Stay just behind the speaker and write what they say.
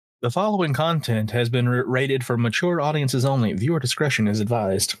The following content has been rated for mature audiences only. Viewer discretion is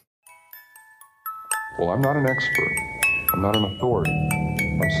advised. Well, I'm not an expert. I'm not an authority.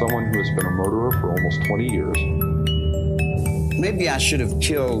 I'm someone who has been a murderer for almost 20 years. Maybe I should have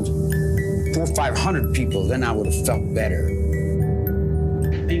killed 400 or 500 people, then I would have felt better.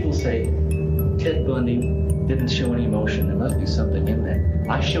 People say Ted Bundy didn't show any emotion. There must be something in there.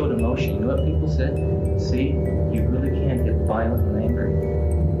 I showed emotion. You know what people said? See, you really can get violent and angry.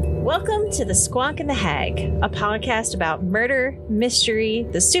 Welcome to The Squawk and the Hag, a podcast about murder, mystery,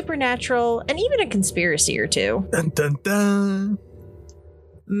 the supernatural, and even a conspiracy or two. Dun, dun, dun.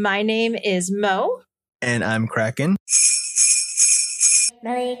 My name is Mo. And I'm Kraken.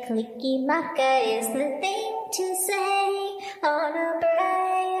 Mele-Kalikimaka is the thing to say on a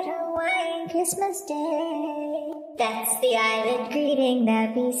bright Hawaiian Christmas day. That's the island greeting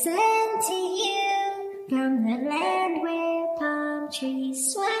that we send to you from the land where palm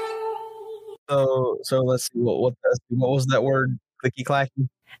trees sway. So let's see what was that word? Clicky clacky.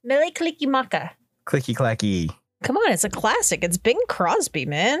 Mele-Kalikimaka. Clicky clacky. Come on, it's a classic. It's Bing Crosby,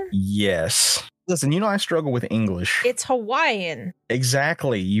 man. Yes. Listen, I struggle with English. It's Hawaiian.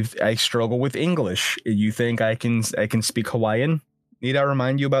 Exactly. I struggle with English. You think I can speak Hawaiian? Need I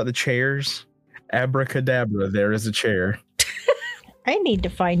remind you about the chairs? Abracadabra, there is a chair. I need to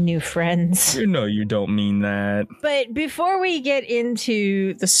find new friends. You know you don't mean that. But before we get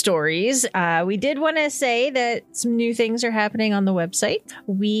into the stories, we did want to say that some new things are happening on the website.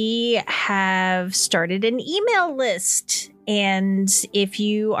 We have started an email list. And if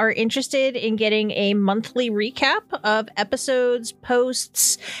you are interested in getting a monthly recap of episodes,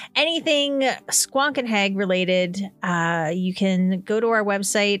 posts, anything Squonk and Hag related, you can go to our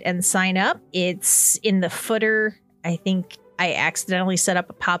website and sign up. It's in the footer. I think I accidentally set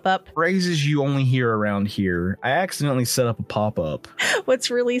up a pop-up. Phrases you only hear around here. I accidentally set up a pop-up. What's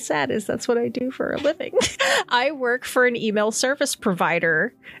really sad is that's what I do for a living. I work for an email service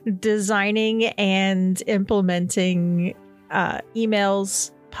provider, designing and implementing emails,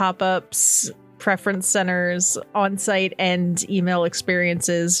 pop-ups, preference centers, on-site and email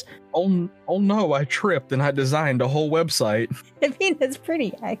experiences. Oh no, I tripped and I designed a whole website. I mean, it's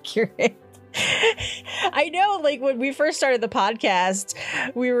pretty accurate. I know, like, when we first started the podcast,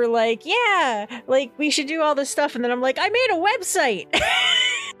 we were like, yeah, like, we should do all this stuff. And then I'm like, I made a website.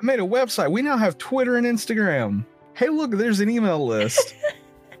 I made a website. We now have Twitter and Instagram. Hey, look, there's an email list.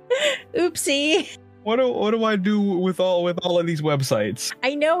 Oopsie. What do I do with all of these websites?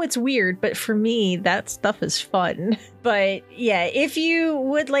 I know it's weird, but for me, that stuff is fun. But yeah, if you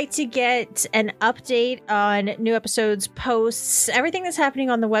would like to get an update on new episodes, posts, everything that's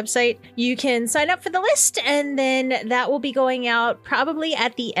happening on the website, you can sign up for the list, and then that will be going out probably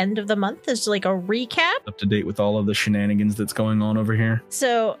at the end of the month as like a recap. Up to date with all of the shenanigans that's going on over here.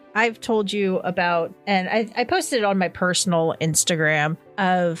 So I've told you about, and I posted it on my personal Instagram,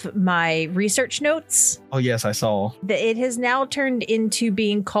 of my research notes. Oh yes, I saw. It has now turned into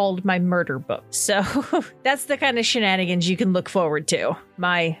being called my murder book. So that's the kind of shenanigans you can look forward to.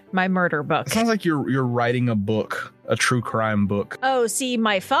 My murder book. It sounds like you're writing a book, a true crime book. Oh, see,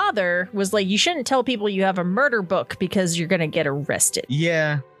 my father was like, you shouldn't tell people you have a murder book because you're going to get arrested.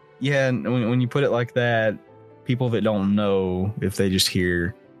 Yeah. When you put it like that, people that don't know, if they just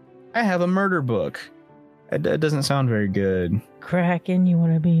hear, I have a murder book, it doesn't sound very good. Kraken, you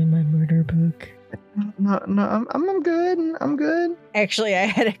want to be in my murder book? No, I'm good. I'm good. Actually, I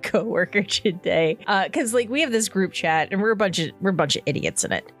had a coworker today, because like we have this group chat, and we're a bunch of idiots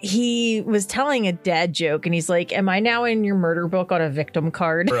in it. He was telling a dad joke, and he's like, "Am I now in your murder book on a victim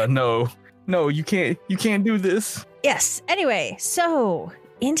card?" No, you can't do this. Yes. Anyway, so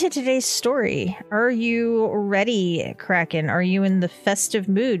into today's story. Are you ready, Kraken? Are you in the festive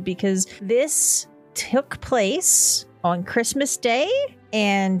mood? Because this took place on Christmas Day,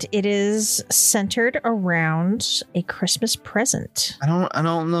 and it is centered around a Christmas present. I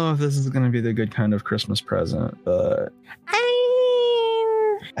don't know if this is going to be the good kind of Christmas present, but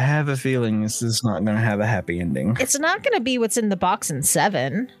I have a feeling this is not going to have a happy ending. It's not going to be what's in the box in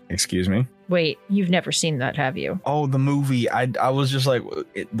 7. Excuse me? Wait, you've never seen that, have you? Oh, the movie. I was just like,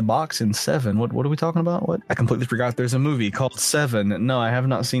 the box in 7. What are we talking about? What? I completely forgot there's a movie called 7. No, I have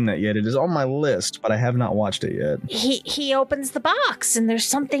not seen that yet. It is on my list, but I have not watched it yet. He opens the box and there's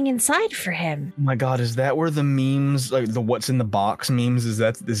something inside for him. Oh my God, is that where the memes, like the what's in the box memes, is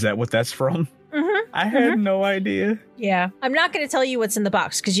that what that's from? Mm-hmm. I had no idea. Yeah. I'm not going to tell you what's in the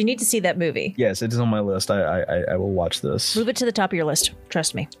box because you need to see that movie. Yes, it is on my list. I will watch this. Move it to the top of your list.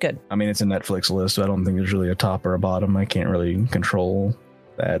 Trust me. Good. I mean, it's a Netflix list, so I don't think there's really a top or a bottom. I can't really control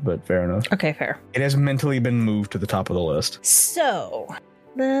that, but fair enough. Okay, fair. It has mentally been moved to the top of the list. So,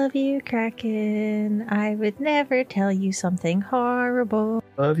 Love you, Kraken. I would never tell you something horrible.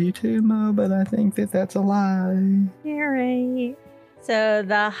 Love you too, Mo, but I think that that's a lie. You're right. So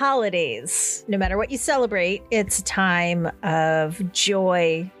the holidays, no matter what you celebrate, it's a time of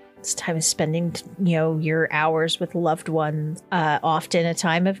joy. It's a time of spending, your hours with loved ones. Often a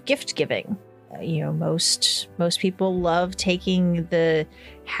time of gift giving. Most people love taking the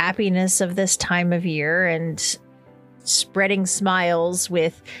happiness of this time of year and spreading smiles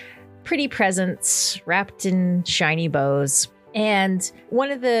with pretty presents wrapped in shiny bows. And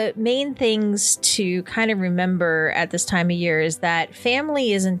one of the main things to kind of remember at this time of year is that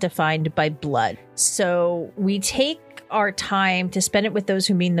family isn't defined by blood. So we take our time to spend it with those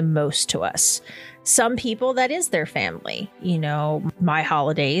who mean the most to us. Some people, that is their family. My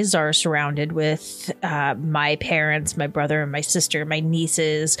holidays are surrounded with my parents, my brother and my sister, my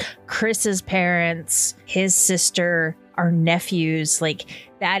nieces, Chris's parents, his sister, our nephews. Like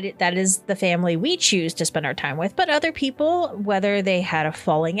that is the family we choose to spend our time with. But other people, whether they had a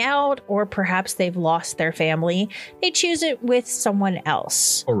falling out or perhaps they've lost their family, they choose it with someone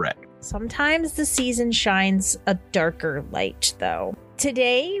else. Correct. Sometimes the season shines a darker light, though.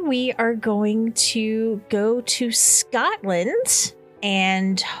 Today, we are going to go to Scotland,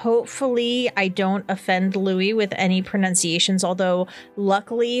 and hopefully I don't offend Louis with any pronunciations, although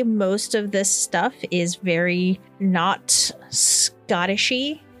luckily most of this stuff is very not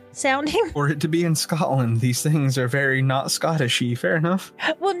Scottishy sounding. For it to be in Scotland, these things are very not Scottishy. Fair enough.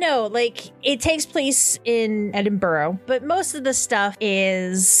 Well, no, it takes place in Edinburgh, but most of the stuff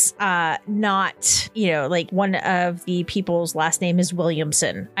is not, one of the people's last name is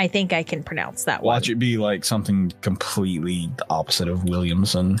Williamson. I think I can pronounce that one. Watch it be like something completely the opposite of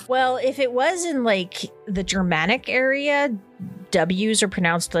Williamson. Well, if it was in the Germanic area, W's are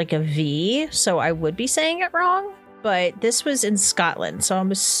pronounced like a V, so I would be saying it wrong. But this was in Scotland, so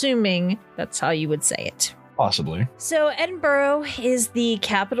I'm assuming that's how you would say it. Possibly. So Edinburgh is the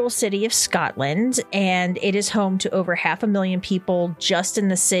capital city of Scotland, and it is home to over 500,000 people just in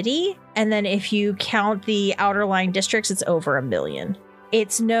the city. And then if you count the outer line districts, it's over 1 million.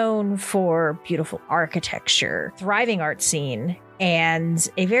 It's known for beautiful architecture, thriving art scene, and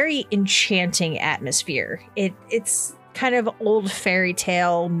a very enchanting atmosphere. It's kind of old fairy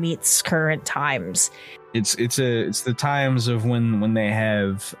tale meets current times. It's the times of when they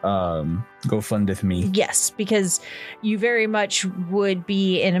have GoFundeth me. Yes, because you very much would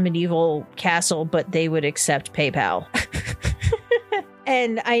be in a medieval castle, but they would accept PayPal.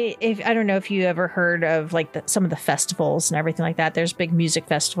 And I don't know if you ever heard of some of the festivals and everything like that. There's big music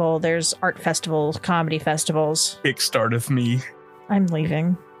festival, there's art festivals, comedy festivals. Kickstarteth me. I'm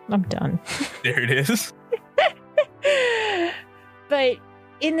leaving. I'm done. There it is. But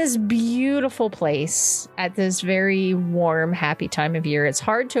in this beautiful place at this very warm, happy time of year, it's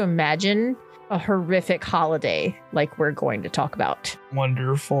hard to imagine a horrific holiday like we're going to talk about.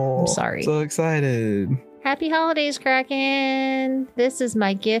 Wonderful. I'm sorry. So excited. Happy holidays, Kraken. This is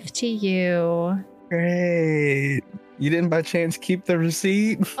my gift to you. Great. You didn't by chance keep the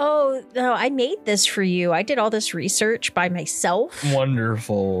receipt? Oh, no, I made this for you. I did all this research by myself.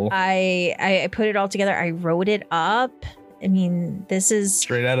 Wonderful. I put it all together. I wrote it up. I mean, this is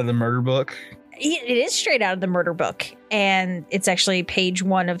straight out of the murder book. It is straight out of the murder book. And it's actually page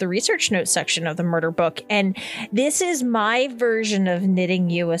 1 of the research notes section of the murder book. And this is my version of knitting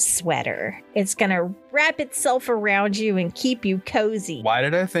you a sweater. It's going to wrap itself around you and keep you cozy. Why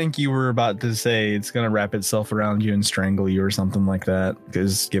did I think you were about to say it's going to wrap itself around you and strangle you or something like that?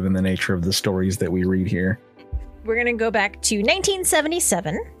 Because given the nature of the stories that we read here. We're going to go back to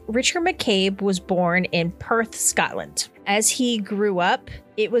 1977. Richard McCabe was born in Perth, Scotland. As he grew up,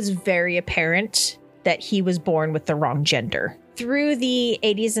 it was very apparent that he was born with the wrong gender. Through the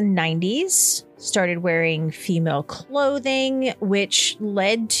 80s and 90s, started wearing female clothing, which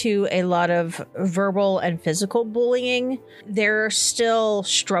led to a lot of verbal and physical bullying. There are still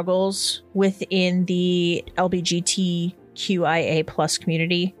struggles within the LGBTQIA plus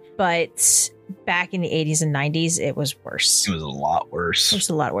community, but back in the 80s and 90s, it was worse. It was a lot worse. It was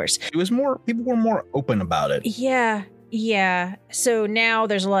a lot worse. It was more, people were more open about it. Yeah. So now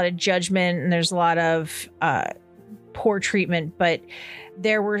there's a lot of judgment and there's a lot of poor treatment, but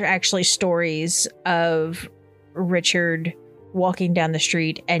there were actually stories of Richard walking down the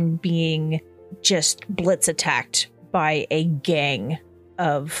street and being just blitz attacked by a gang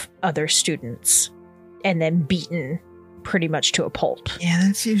of other students and then beaten pretty much to a pulp. Yeah,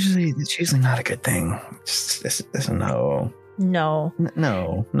 that's usually not a good thing. It's a no. No.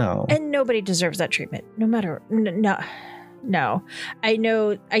 No. And nobody deserves that treatment. No matter. No.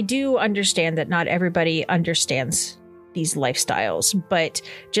 I do understand that not everybody understands these lifestyles. But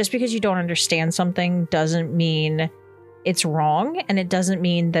just because you don't understand something doesn't mean it's wrong, and it doesn't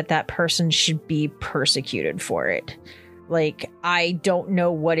mean that that person should be persecuted for it. Like, I don't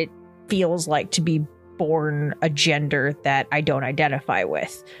know what it feels like to be born a gender that I don't identify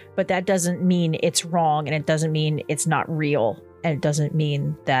with, but that doesn't mean it's wrong, and it doesn't mean it's not real, and it doesn't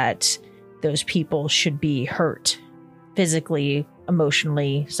mean that those people should be hurt physically,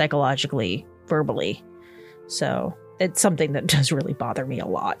 emotionally, psychologically, verbally. So it's something that does really bother me a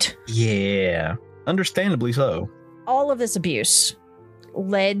lot. Yeah, understandably so. All of this abuse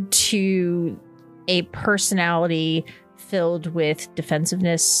led to a personality filled with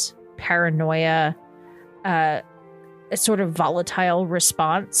defensiveness, paranoia, a sort of volatile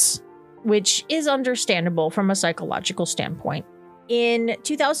response, which is understandable from a psychological standpoint. In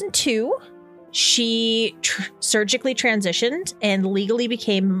 2002, she surgically transitioned and legally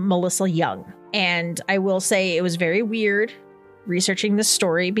became Melissa Young. And I will say it was very weird researching this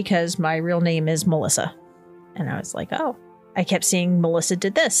story because my real name is Melissa. And I was like, oh, I kept seeing Melissa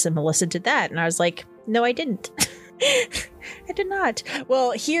did this and Melissa did that. And I was like, no, I didn't. I did not.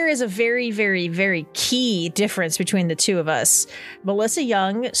 Well, here is a very, very, very key difference between the two of us. Melissa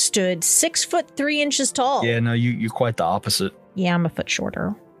Young stood 6'3" tall. Yeah, no, you're quite the opposite. Yeah, I'm a foot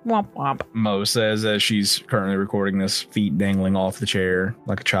shorter. Womp womp. Mo says as she's currently recording this, feet dangling off the chair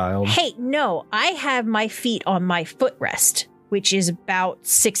like a child. Hey, no, I have my feet on my footrest, which is about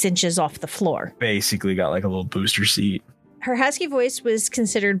 6 inches off the floor. Basically got like a little booster seat. Her husky voice was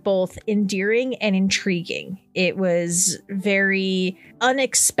considered both endearing and intriguing. It was very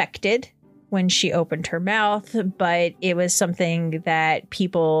unexpected when she opened her mouth, but it was something that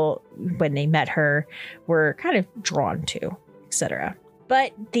people, when they met her, were kind of drawn to, etc.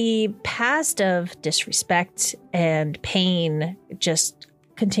 But the past of disrespect and pain just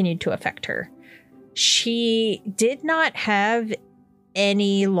continued to affect her. She did not have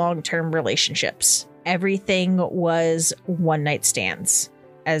any long-term relationships. Everything was one-night stands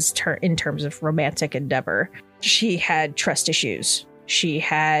in terms of romantic endeavor. She had trust issues. She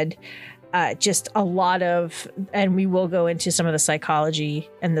had just a lot of, and we will go into some of the psychology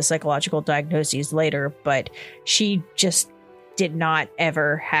and the psychological diagnoses later, but she just did not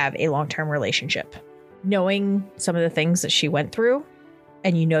ever have a long-term relationship. Knowing some of the things that she went through,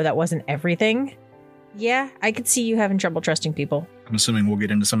 and you know that wasn't everything, yeah, I could see you having trouble trusting people. I'm assuming we'll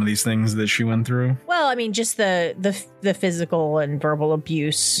get into some of these things that she went through. Well, I mean, just the physical and verbal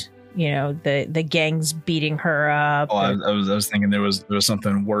abuse. You know, the gangs beating her up. Oh, I was thinking there was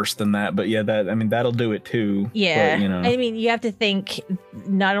something worse than that, but yeah, that'll do it too. Yeah, but, you know. I mean, you have to think.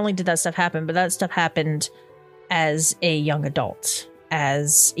 Not only did that stuff happen, but that stuff happened as a young adult,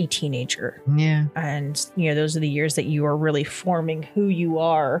 as a teenager. Yeah, and you know, those are the years that you are really forming who you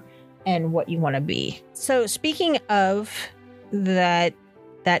are and what you want to be. So, speaking of that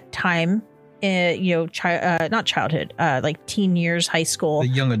time, not childhood, like teen years, high school, the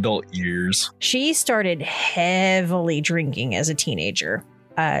young adult years, she started heavily drinking as a teenager,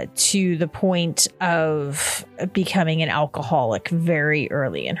 to the point of becoming an alcoholic very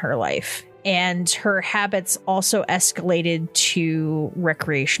early in her life. And her habits also escalated to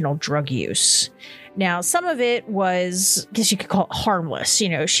recreational drug use. Now, some of it was, I guess you could call it harmless. You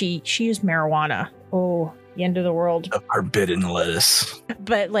know, she used marijuana. Oh, the end of the world. A forbidden lettuce.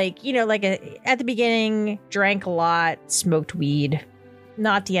 But at the beginning, drank a lot, smoked weed.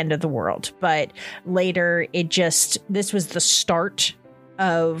 Not the end of the world. But later, this was the start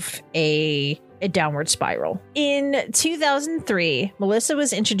of a downward spiral. In 2003, Melissa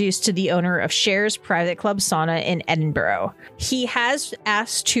was introduced to the owner of Cher's private club sauna in Edinburgh. He has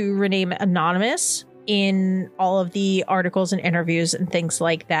asked to remain anonymous in all of the articles and interviews and things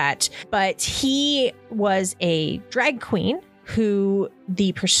like that, but he was a drag queen who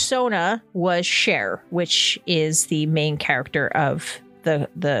the persona was Cher, which is the main character of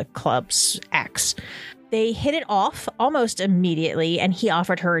the club's acts. They hit it off almost immediately, and he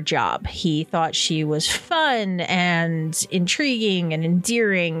offered her a job. He thought she was fun and intriguing and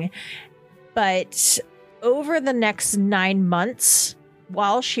endearing. But over the next 9 months,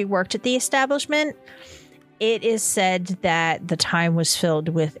 while she worked at the establishment, it is said that the time was filled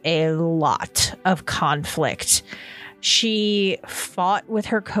with a lot of conflict. She fought with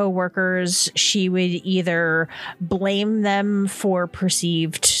her coworkers. She would either blame them for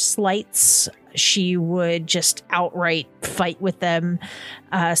perceived slights. She would just outright fight with them,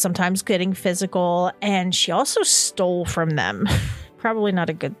 sometimes getting physical. And she also stole from them. Probably not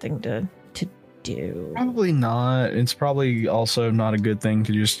a good thing to do. Probably not. It's probably also not a good thing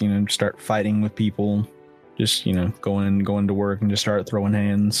to just, start fighting with people Just, going to work and just start throwing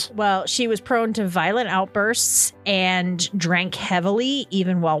hands. Well, she was prone to violent outbursts and drank heavily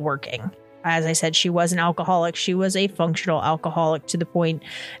even while working. As I said, she was an alcoholic. She was a functional alcoholic to the point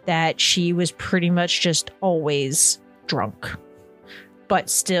that she was pretty much just always drunk, but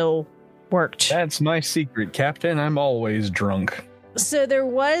still worked. That's my secret, Captain. I'm always drunk. So there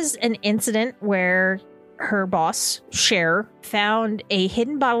was an incident where her boss, Cher, found a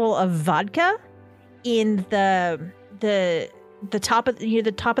hidden bottle of vodka in the top of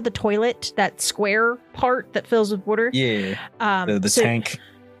the toilet, that square part that fills with water. Yeah. The tank.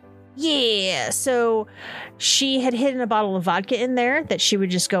 Yeah. So she had hidden a bottle of vodka in there that she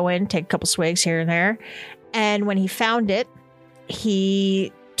would just go in, take a couple swigs here and there. And when he found it,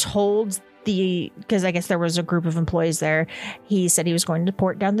 he told because I guess there was a group of employees there, he said he was going to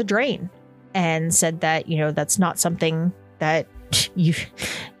pour it down the drain and said that, that's not something that you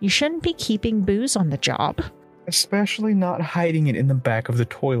shouldn't be keeping booze on the job. Especially not hiding it in the back of the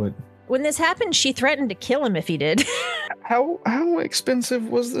toilet. When this happened, she threatened to kill him if he did. How expensive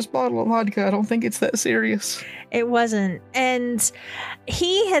was this bottle of vodka? I don't think it's that serious. It wasn't. And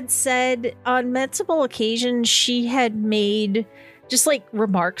he had said on multiple occasions she had made just like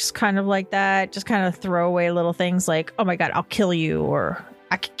remarks kind of like that, just kind of throwaway little things like, oh my God, I'll kill you, or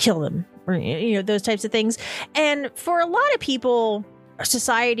I could kill him, or, those types of things. And for a lot of people,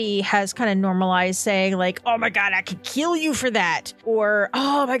 society has kind of normalized saying like, oh my God, I could kill you for that. Or,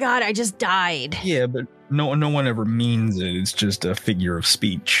 oh my God, I just died. Yeah, but no one ever means it. It's just a figure of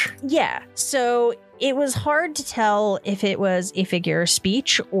speech. Yeah. So it was hard to tell if it was a figure of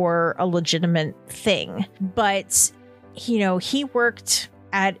speech or a legitimate thing. But, he worked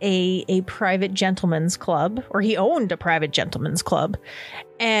at a private gentleman's club, or he owned a private gentleman's club,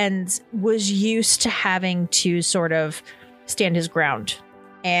 and was used to having to sort of stand his ground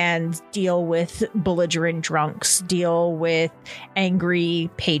and deal with belligerent drunks, deal with angry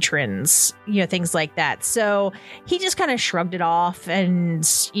patrons, things like that. So he just kind of shrugged it off, and,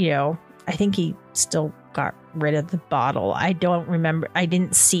 I think he still got rid of the bottle. I don't remember. I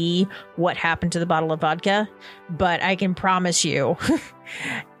didn't see what happened to the bottle of vodka, but I can promise you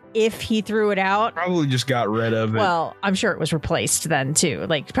if he threw it out, probably just got rid of it. Well, I'm sure it was replaced then too.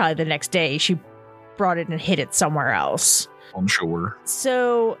 Like probably the next day she brought it and hid it somewhere else. I'm sure.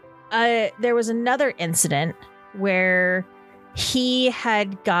 So there was another incident where he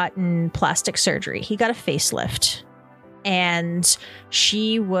had gotten plastic surgery. He got a facelift. And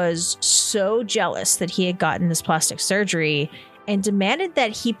she was so jealous that he had gotten this plastic surgery and demanded that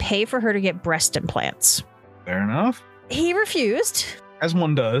he pay for her to get breast implants. Fair enough. He refused. As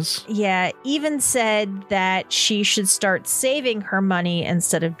one does. Yeah, even said that she should start saving her money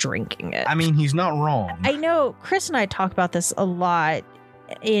instead of drinking it. I mean, he's not wrong. I know Chris and I talk about this a lot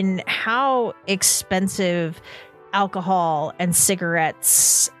in how expensive alcohol and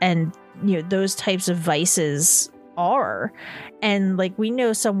cigarettes and those types of vices are. And like we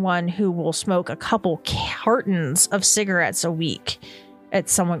know someone who will smoke a couple cartons of cigarettes a week.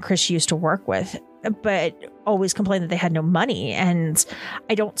 It's someone Chris used to work with, but always complained that they had no money. And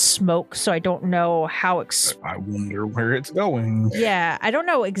I don't smoke, so I don't know how I wonder where it's going. Yeah, I don't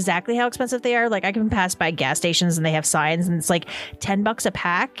know exactly how expensive they are. Like I can pass by gas stations and they have signs and it's like $10 a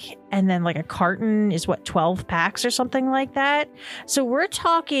pack, and then like a carton is what, 12 packs or something like that. So we're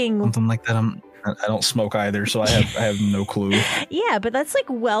talking something like that. I don't smoke either, so I have no clue. Yeah, but that's like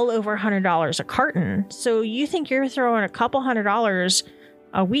well over $100 a carton. So you think you're throwing a couple $100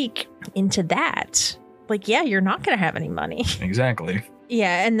 a week into that? Like, yeah, you're not going to have any money. Exactly.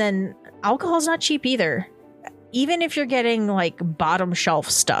 Yeah, and then alcohol's not cheap either. Even if you're getting like bottom shelf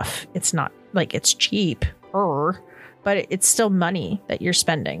stuff, it's not like it's cheap, but it's still money that you're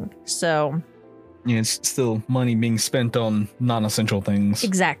spending. So yeah, it's still money being spent on non-essential things.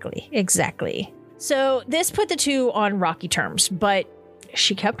 Exactly. So this put the two on rocky terms, but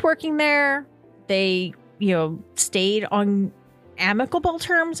she kept working there. They, stayed on amicable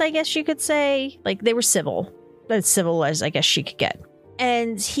terms, I guess you could say. Like they were civil, as civil as I guess she could get.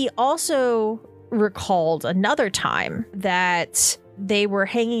 And he also recalled another time that they were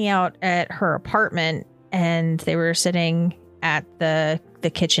hanging out at her apartment and they were sitting at the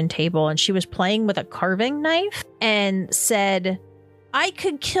kitchen table and she was playing with a carving knife and said, I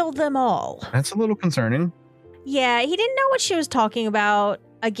could kill them all. That's a little concerning. Yeah, he didn't know what she was talking about.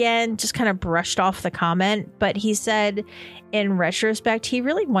 Again, just kind of brushed off the comment, but he said in retrospect, he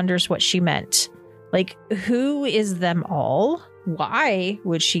really wonders what she meant. Like, who is them all? Why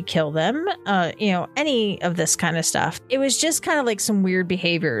would she kill them? Any of this kind of stuff. It was just kind of like some weird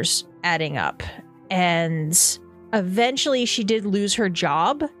behaviors adding up. And eventually she did lose her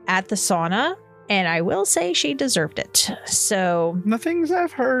job at the sauna And I will say she deserved it. So The things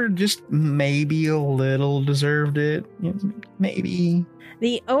I've heard just maybe a little deserved it. Maybe.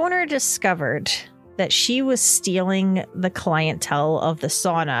 the owner discovered that she was stealing the clientele of the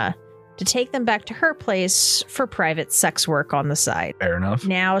sauna to take them back to her place for private sex work on the side. Fair enough.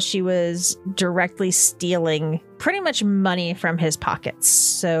 Now she was directly stealing pretty much money from his pockets.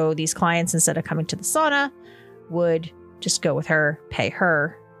 So these clients, instead of coming to the sauna, would just go with her, pay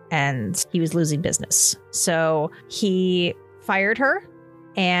her, and he was losing business. So he fired her.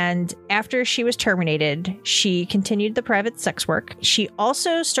 And after she was terminated, she continued the private sex work. She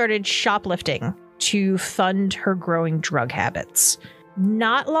also started shoplifting to fund her growing drug habits.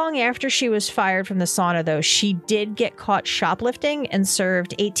 Not long after she was fired from the sauna, though, she did get caught shoplifting and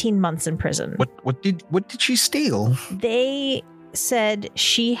served 18 months in prison. What did she steal? They said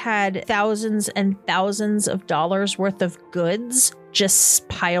she had thousands and thousands of dollars worth of goods just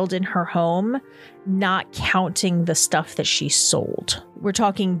piled in her home, not counting the stuff that she sold. We're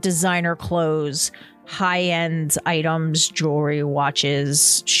talking designer clothes, high-end items, jewelry,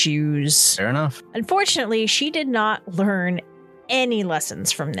 watches, shoes. Fair enough. Unfortunately, she did not learn any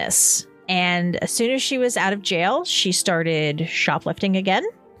lessons from this. And as soon as she was out of jail, she started shoplifting again,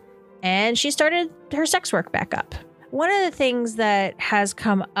 and she started her sex work back up. One of the things that has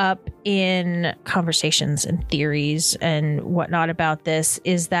come up in conversations and theories and whatnot about this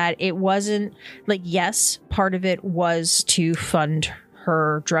is that it wasn't like, yes, part of it was to fund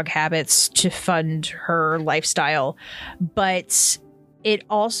her drug habits, to fund her lifestyle, but it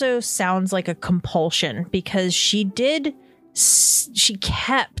also sounds like a compulsion because she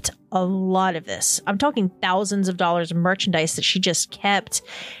kept a lot of this. I'm talking thousands of dollars of merchandise that she just kept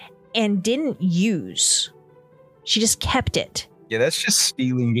and didn't use. She just kept it. Yeah, that's just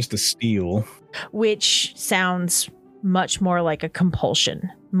stealing just to steal. Which sounds much more like a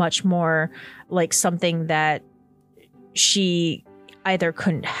compulsion, much more like something that she either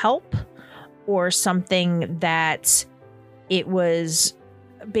couldn't help or something that it was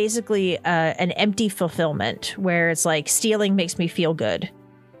basically an empty fulfillment where it's like stealing makes me feel good.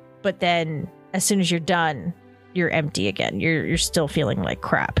 But then as soon as you're done, you're empty again. You're still feeling like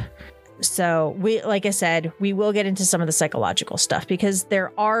crap. So we, like I said, we will get into some of the psychological stuff because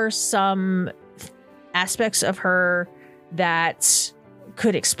there are some aspects of her that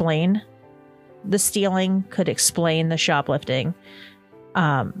could explain the stealing, could explain the shoplifting.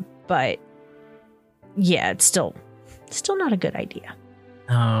 But yeah, it's still not a good idea.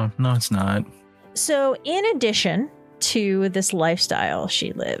 No, it's not. So in addition to this lifestyle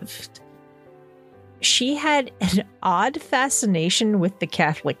she lived, she had an odd fascination with the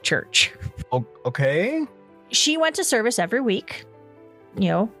Catholic Church. Okay. She went to service every week. You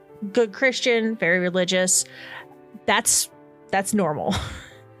know, good Christian, very religious. That's normal.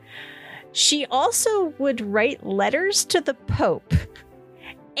 She also would write letters to the Pope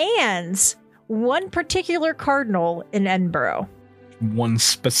and one particular cardinal in Edinburgh. One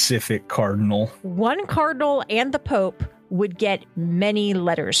specific cardinal. One cardinal and the Pope would get many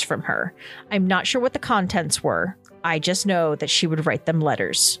letters from her. I'm not sure what the contents were. I just know that she would write them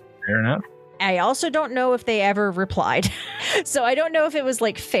letters. Fair enough. I also don't know if they ever replied. So I don't know if it was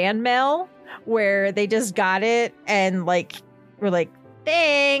like fan mail where they just got it and like were like,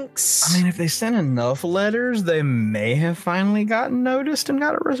 thanks. I mean, if they sent enough letters, they may have finally gotten noticed and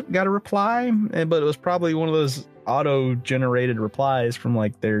got a reply. But it was probably one of those auto-generated replies from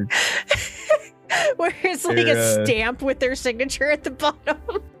like their... where it's like a stamp with their signature at the bottom.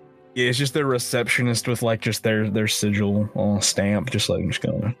 Yeah, it's just their receptionist with like just their sigil on a stamp. Just like, I'm just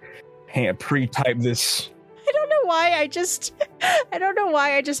gonna pre-type this. I don't know why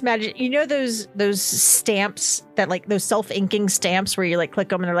I just imagine, you know, those stamps that like those self-inking stamps where you like click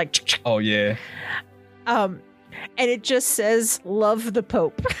them and they're like, oh yeah. And it just says "Love the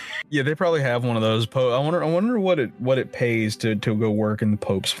Pope." Yeah, they probably have one of those. I wonder what it pays to go work in the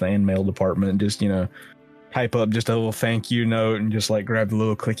Pope's fan mail department. And just, you know, type up just a little thank you note and just like grab the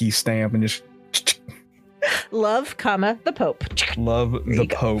little clicky stamp and just love, the Pope. Love the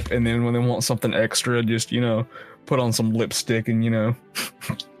Pope. And then when they want something extra, just, you know, put on some lipstick and, you know,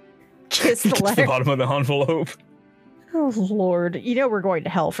 kiss the letter. The bottom of the envelope. Oh Lord, you know we're going to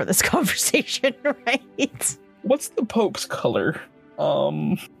hell for this conversation, right? What's the Pope's color?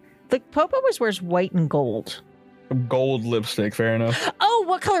 The Pope always wears white and gold. Gold lipstick, fair enough. Oh,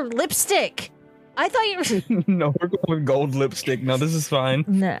 what color lipstick? I thought you were... No, we're going with gold lipstick. No, this is fine.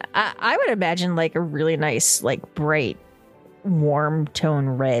 Nah, I would imagine like a really nice, like bright, warm tone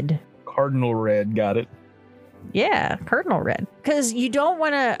red. Cardinal red, got it. Yeah, cardinal red. Because you don't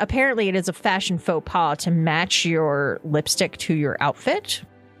want to... Apparently, it is a fashion faux pas to match your lipstick to your outfit.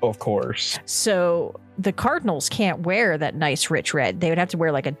 Of course. So the cardinals can't wear that nice rich red. They would have to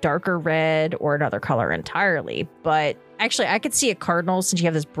wear like a darker red or another color entirely. But actually, I could see a cardinal, since you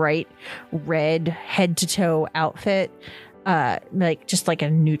have this bright red head to toe outfit, like just like a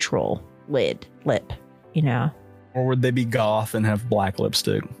neutral lip, you know? Or would they be goth and have black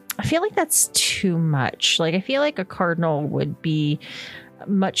lipstick? I feel like that's too much. Like, I feel like a cardinal would be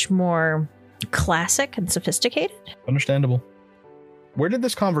much more classic and sophisticated. Understandable. Where did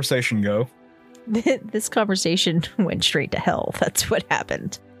this conversation go? This conversation went straight to hell. That's what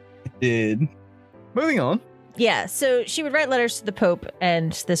happened. It did. Moving on. Yeah, so she would write letters to the Pope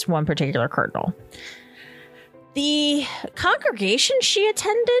and this one particular cardinal. The congregation she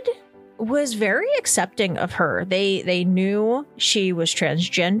attended was very accepting of her. They knew she was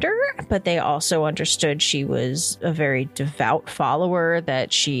transgender, but they also understood she was a very devout follower,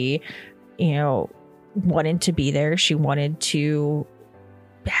 that she, you know, wanted to be there. She wanted to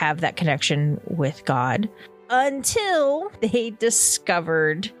have that connection with God, until they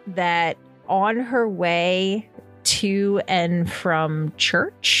discovered that on her way to and from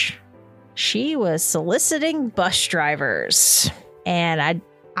church, she was soliciting bus drivers. And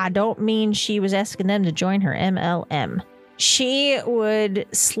I don't mean she was asking them to join her MLM. She would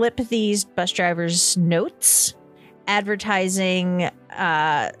slip these bus drivers notes advertising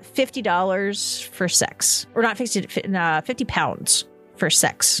 $50 for sex, or not 50 pounds for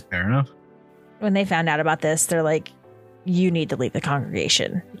sex. Fair enough. When they found out about this, they're like, you need to leave the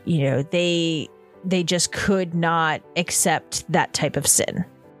congregation. You know, they just could not accept that type of sin.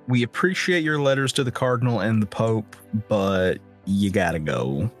 We appreciate your letters to the Cardinal and the Pope, but you gotta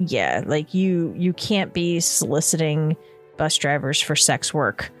go. Yeah, like you can't be soliciting bus drivers for sex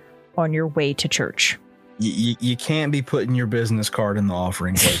work on your way to church. You can't be putting your business card in the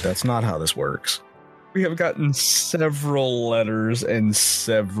offering plate. That's not how this works. We have gotten several letters and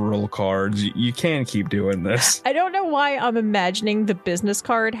several cards. You can't keep doing this. I don't know why I'm imagining the business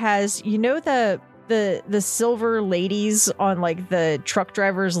card has, you know, the silver ladies on like the truck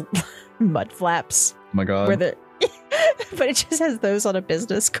drivers' mud flaps. Oh my God. But it just has those on a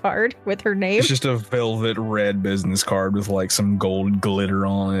business card with her name. It's just a velvet red business card with like some gold glitter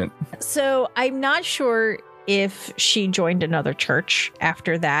on it. So I'm not sure if she joined another church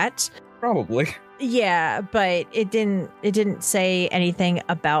after that. Probably. Yeah, but it didn't say anything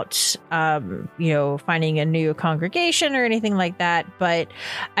about finding a new congregation or anything like that. But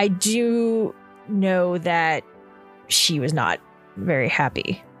I do know that she was not very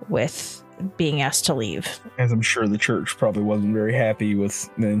happy with being asked to leave. As I'm sure the church probably wasn't very happy with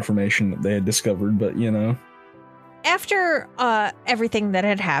the information that they had discovered, but you know. After everything that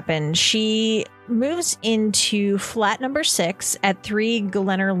had happened, she moves into flat number 6 at 3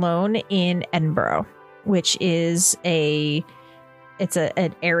 Glenner Lane in Edinburgh, which is an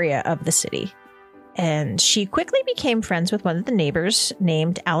area of the city. And she quickly became friends with one of the neighbors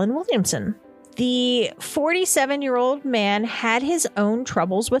named Alan Williamson. The 47-year-old man had his own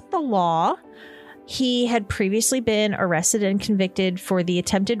troubles with the law. He had previously been arrested and convicted for the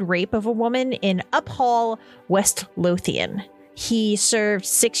attempted rape of a woman in Uphall, West Lothian. He served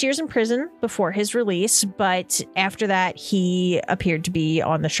 6 years in prison before his release, but after that, he appeared to be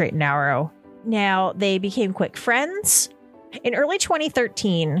on the straight and narrow. Now, they became quick friends. In early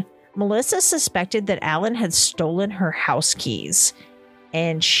 2013, Melissa suspected that Alan had stolen her house keys,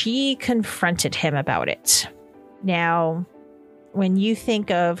 and she confronted him about it. Now, when you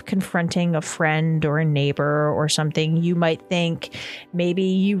think of confronting a friend or a neighbor or something, you might think maybe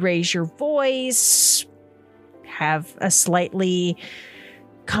you raise your voice, have a slightly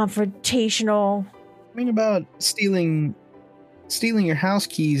confrontational. I mean, about stealing your house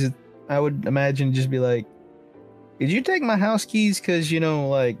keys, I would imagine just be like, did you take my house keys because,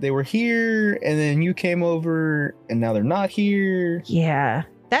 like they were here and then you came over and now they're not here? Yeah,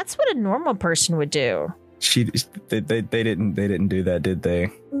 that's what a normal person would do. They didn't do that, did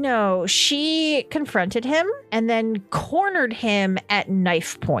they? No, she confronted him and then cornered him at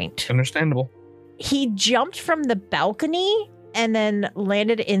knife point. Understandable. He jumped from the balcony and then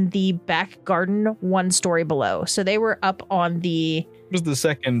landed in the back garden 1 story below. So they were up on it was the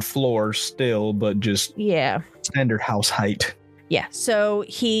second floor still, but just standard house height. Yeah. So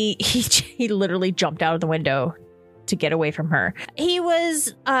he literally jumped out of the window to get away from her. He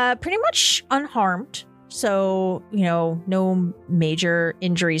was pretty much unharmed. So, no major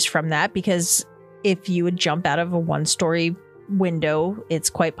injuries from that, because if you would jump out of a 1-story window, it's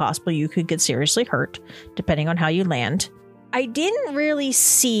quite possible you could get seriously hurt, depending on how you land. I didn't really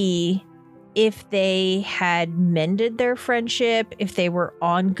see if they had mended their friendship, if they were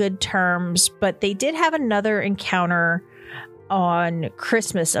on good terms, but they did have another encounter on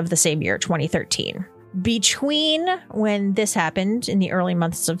Christmas of the same year, 2013. Between when this happened in the early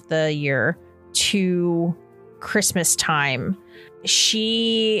months of the year to Christmas time,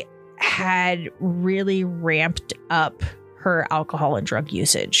 she had really ramped up her alcohol and drug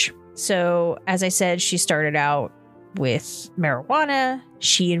usage. So, as I said, she started out with marijuana.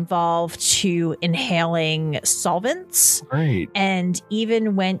 She evolved to inhaling solvents. Right. And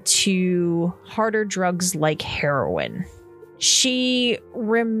even went to harder drugs like heroin. She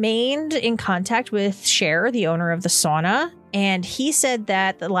remained in contact with Cher, the owner of the sauna, and he said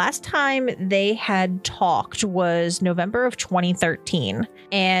that the last time they had talked was November of 2013.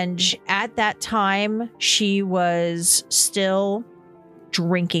 And at that time, she was still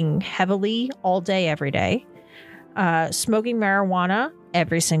drinking heavily all day, every day, smoking marijuana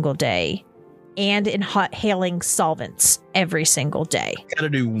every single day, and inhaling solvents every single day. Gotta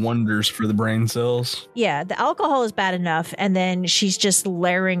do wonders for the brain cells. Yeah, the alcohol is bad enough, and then she's just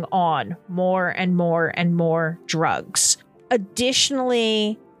layering on more and more and more drugs.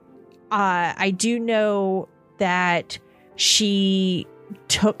 Additionally, I do know that she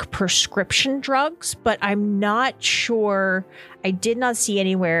took prescription drugs, but I'm not sure. I did not see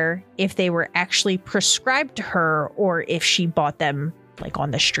anywhere if they were actually prescribed to her or if she bought them like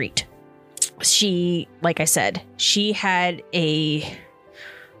on the street. She, like I said, she had a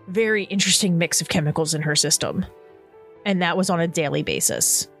very interesting mix of chemicals in her system, and that was on a daily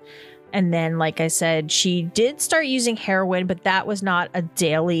basis. And then, like I said, she did start using heroin, but that was not a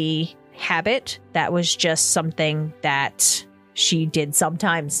daily habit. That was just something that she did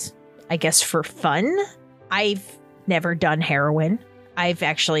sometimes, I guess, for fun. I've never done heroin. I've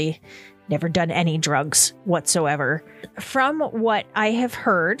actually never done any drugs whatsoever. From what I have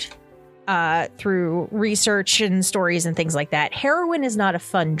heard through research and stories and things like that, heroin is not a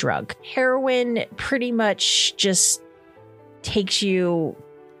fun drug. Heroin pretty much just takes you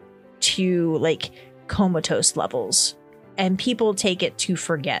to like comatose levels, and people take it to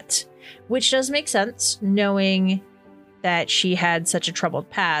forget, which does make sense knowing that she had such a troubled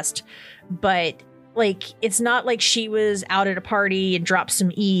past. But like, it's not like she was out at a party and dropped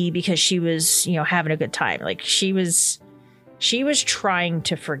some E because she was, you know, having a good time. Like, she was trying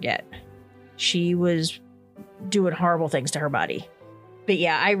to forget. She was doing horrible things to her body. But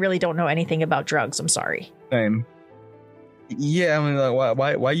yeah, I really don't know anything about drugs. I'm sorry. Same. Yeah, I mean, like,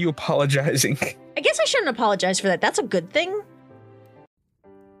 why are you apologizing? I guess I shouldn't apologize for that. That's a good thing.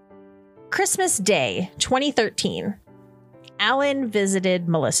 Christmas Day, 2013. Alan visited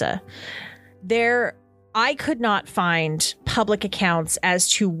Melissa. I could not find public accounts as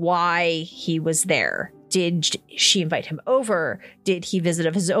to why he was there. Did she invite him over? Did he visit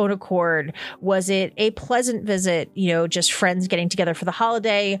of his own accord? Was it a pleasant visit, you know, just friends getting together for the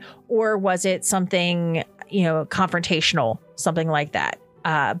holiday? Or was it something, you know, confrontational, something like that?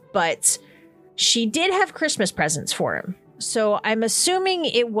 But she did have Christmas presents for him. So I'm assuming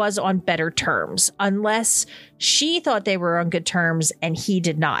it was on better terms, unless she thought they were on good terms and he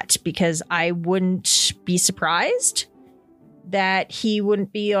did not, because I wouldn't be surprised that he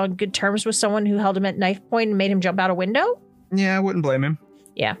wouldn't be on good terms with someone who held him at knife point and made him jump out a window. Yeah, I wouldn't blame him.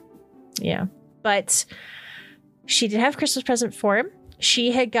 Yeah. But she did have a Christmas present for him.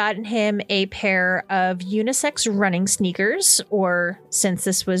 She had gotten him a pair of unisex running sneakers, or since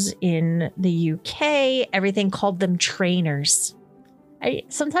this was in the UK, everything called them trainers.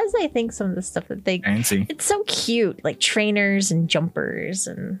 Sometimes I think some of the stuff that fancy. It's so cute, like trainers and jumpers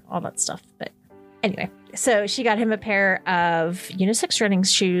and all that stuff. But anyway, so she got him a pair of unisex running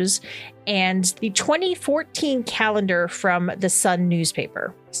shoes and the 2014 calendar from the Sun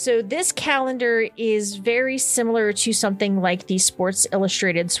newspaper. So this calendar is very similar to something like the Sports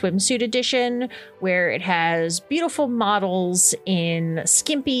Illustrated swimsuit edition, where it has beautiful models in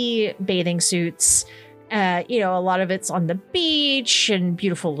skimpy bathing suits. You know, a lot of it's on the beach and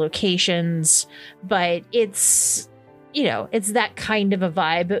beautiful locations, but it's, you know, it's that kind of a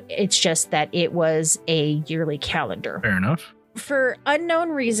vibe. It's just that it was a yearly calendar. Fair enough. For unknown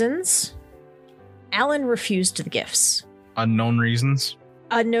reasons, Alan refused the gifts. Unknown reasons?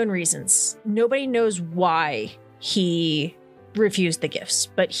 Unknown reasons. Nobody knows why he refused the gifts,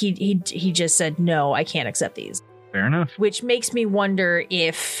 but he just said, no, I can't accept these. Fair enough. Which makes me wonder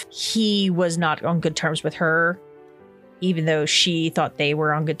if he was not on good terms with her, even though she thought they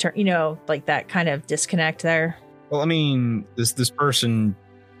were on good terms. You know, like that kind of disconnect there. Well, I mean, this person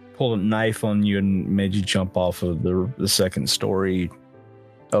pulled a knife on you and made you jump off of the second story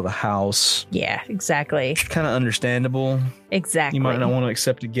of a house. Yeah, exactly. Kind of understandable. Exactly. You might not want to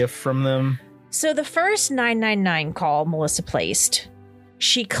accept a gift from them. So the first 999 call Melissa placed,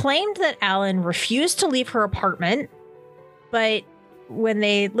 she claimed that Alan refused to leave her apartment But when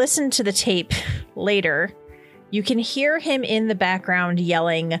they listen to the tape later, you can hear him in the background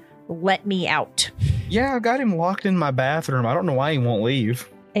yelling, "Let me out." Yeah, I've got him locked in my bathroom. I don't know why he won't leave.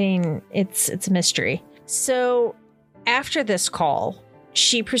 I mean, it's a mystery. So after this call,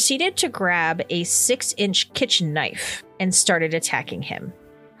 she proceeded to grab a 6-inch kitchen knife and started attacking him.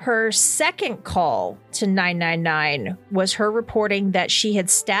 Her second call to 999 was her reporting that she had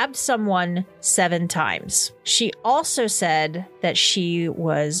stabbed someone 7 times. She also said that she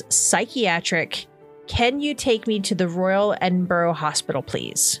was psychiatric. "Can you take me to the Royal Edinburgh Hospital,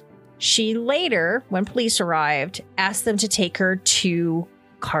 please?" She later, when police arrived, asked them to take her to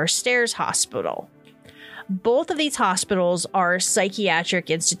Carstairs Hospital. Both of these hospitals are psychiatric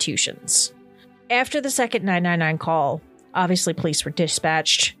institutions. After the second 999 call, obviously police were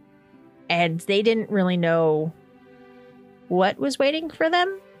dispatched, and they didn't really know what was waiting for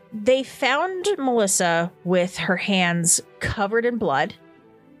them. They found Melissa with her hands covered in blood,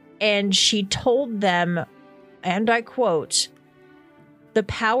 and she told them, and I quote, "The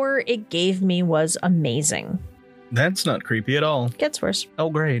power it gave me was amazing." That's not creepy at all. Gets worse. Oh,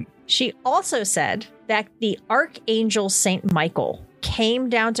 great. She also said that the Archangel Saint Michael came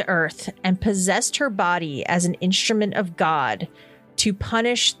down to earth and possessed her body as an instrument of God to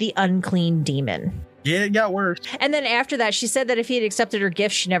punish the unclean demon. Yeah, it got worse. And then after that, she said that if he had accepted her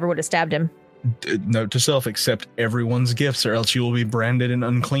gift, she never would have stabbed him. Note to self, accept everyone's gifts or else you will be branded an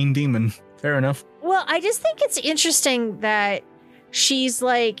unclean demon. Fair enough. Well, I just think it's interesting that she's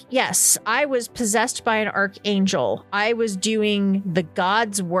like, yes, I was possessed by an archangel. I was doing the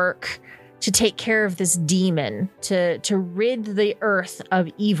God's work to take care of this demon, to rid the earth of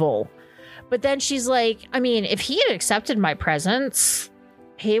evil. But then she's like, I mean, if he had accepted my presence,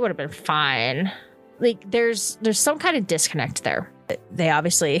 he would have been fine. Like, there's some kind of disconnect there. They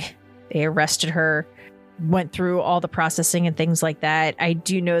arrested her, went through all the processing and things like that. I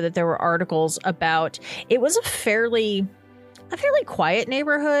do know that there were articles about, it was a fairly quiet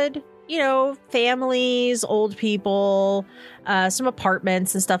neighborhood, you know, families, old people, some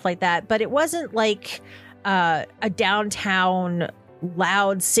apartments and stuff like that. But it wasn't like a downtown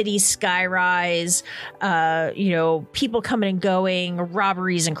loud city skyrise, people coming and going,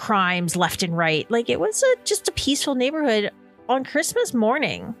 robberies and crimes left and right. Like, it was just a peaceful neighborhood on Christmas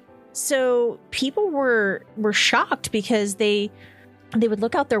morning. So people were shocked because they would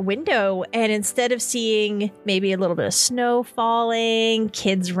look out their window, and instead of seeing maybe a little bit of snow falling,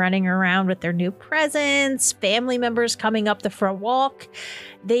 kids running around with their new presents, family members coming up the front walk,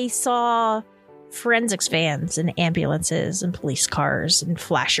 they saw forensics vans and ambulances and police cars and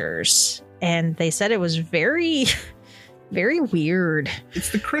flashers. And they said it was very, very weird. It's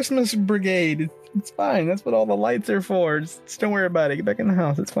the Christmas brigade. It's fine. That's what all the lights are for. Just don't worry about it. Get back in the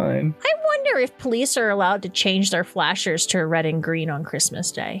house. It's fine. I wonder if police are allowed to change their flashers to red and green on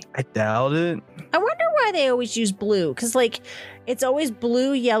Christmas Day. I doubt it. I wonder why they always use blue. Because, like, it's always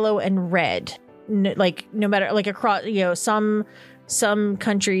blue, yellow, and red. No matter, like, across, some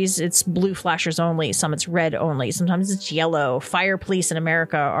countries it's blue flashers only. Some it's red only. Sometimes it's yellow. Fire police in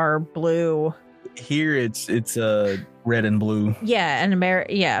America are blue. Here it's red and blue. Yeah, and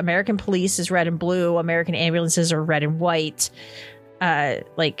American police is red and blue. American ambulances are red and white. I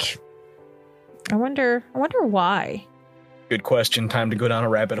wonder why. Good question. Time to go down a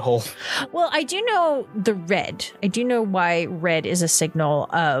rabbit hole. Well, I do know the red. I do know why red is a signal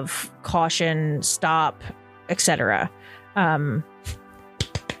of caution, stop, etc.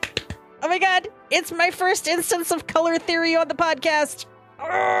 Oh my god, it's my first instance of color theory on the podcast.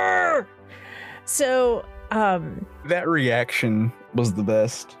 Arrgh! So, that reaction was the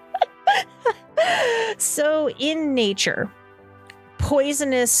best. So in nature,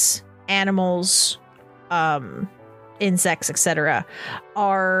 poisonous animals, insects, etc.,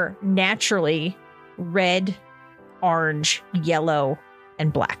 are naturally red, orange, yellow,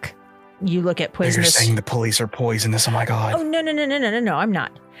 and black. You look at poisonous. You're saying the police are poisonous. Oh my god. Oh, no, I'm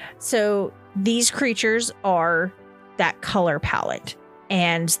not. So these creatures are that color palette.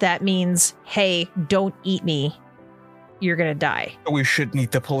 And that means, hey, don't eat me. You're going to die. We shouldn't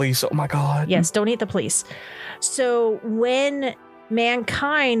eat the police. Oh my god. Yes, don't eat the police. So when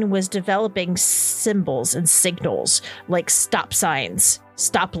mankind was developing symbols and signals like stop signs,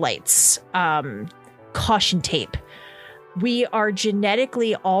 stoplights, caution tape, we are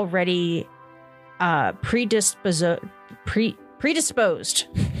genetically already predisposed.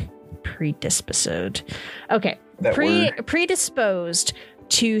 Okay. Predisposed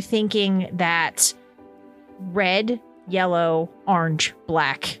to thinking that red, yellow, orange,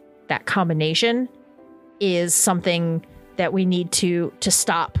 black, that combination is something that we need to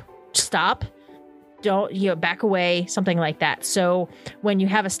stop don't, back away, something like that. So when you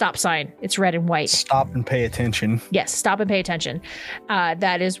have a stop sign, it's red and white. Stop and pay attention. Yes, stop and pay attention.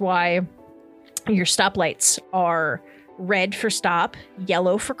 That is why your stoplights are red for stop,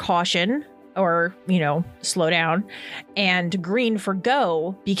 yellow for caution, or, slow down, and green for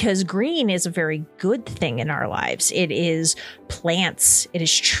go, because green is a very good thing in our lives. It is plants, it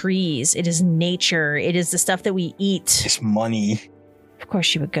is trees, it is nature, it is the stuff that we eat. It's money. Of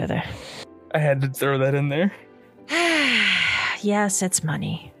course you would go there. I had to throw that in there. Yes, it's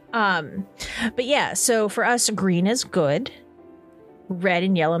money. But yeah, so for us, green is good. Red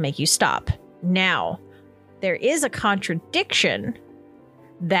and yellow make you stop. Now, there is a contradiction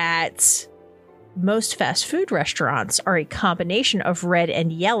that most fast food restaurants are a combination of red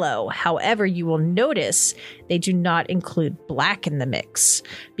and yellow. However, you will notice they do not include black in the mix,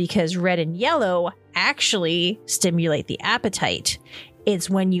 because red and yellow actually stimulate the appetite. It's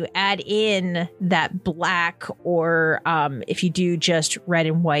when you add in that black, or if you do just red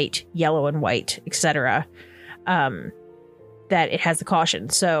and white, yellow and white, etc., that it has the caution.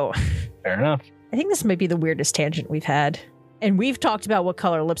 So fair enough. I think this might be the weirdest tangent we've had. And we've talked about what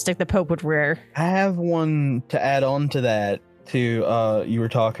color lipstick the Pope would wear. I have one to add on to that, too. You were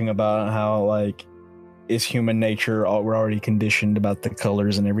talking about how, like, is human nature, we're already conditioned about the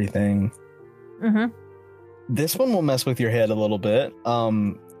colors and everything. Mm-hmm. This one will mess with your head a little bit.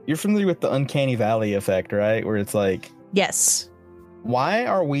 You're familiar with the uncanny valley effect, right? Where it's like... Yes. Why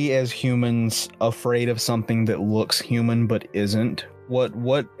are we as humans afraid of something that looks human but isn't?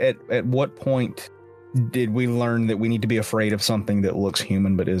 At what point did we learn that we need to be afraid of something that looks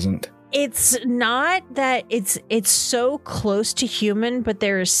human but isn't? It's not that it's so close to human, but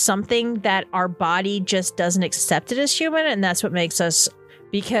there is something that our body just doesn't accept it as human, and that's what makes us,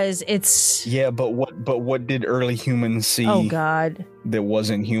 because it's... Yeah, but what did early humans see? Oh God, that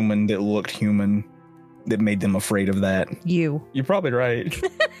wasn't human, that looked human, that made them afraid of that? You're probably right.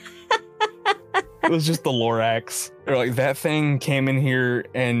 It was just the Lorax. They're like, that thing came in here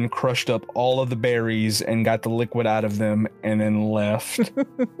and crushed up all of the berries and got the liquid out of them and then left.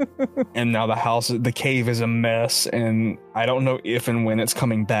 And now the cave is a mess, and I don't know if and when it's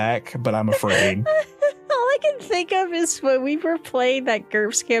coming back, but I'm afraid. All I can think of is when we were playing that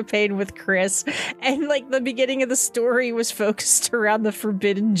GURPS campaign with Chris, and like the beginning of the story was focused around the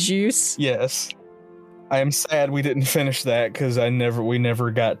forbidden juice. Yes. I am sad we didn't finish that, because we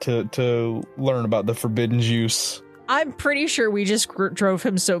never got to learn about the forbidden juice. I'm pretty sure we just drove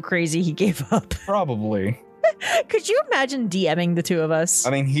him so crazy he gave up. Probably. Could you imagine DMing the two of us? I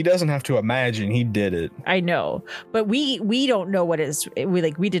mean, he doesn't have to imagine, he did it. I know, but we don't know what is.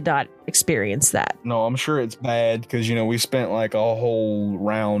 We did not experience that. No, I'm sure it's bad, because we spent like a whole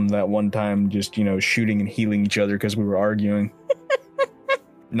round that one time just shooting and healing each other because we were arguing.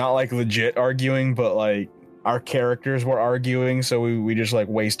 Not like legit arguing, but like our characters were arguing, so we just like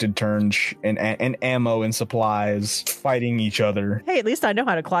wasted turns and ammo and supplies fighting each other. Hey, at least I know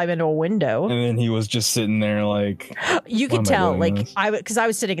how to climb into a window. And then he was just sitting there like... You could tell, like, because I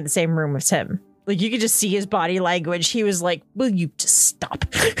was sitting in the same room as him. Like, you could just see his body language. He was like, will you just stop?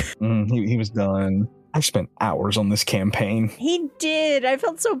 He was done. I spent hours on this campaign. He did. I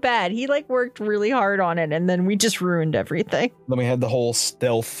felt so bad. He like worked really hard on it, and then we just ruined everything. Then we had the whole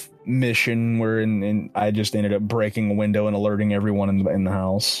stealth mission where I just ended up breaking a window and alerting everyone in the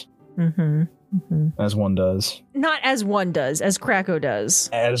house. Mm-hmm. Mm-hmm. As one does. Not as one does, as Krakow does.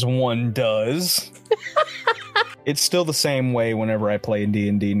 As one does. It's still the same way whenever I play in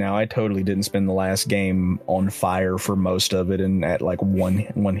D&D now. I totally didn't spend the last game on fire for most of it and at like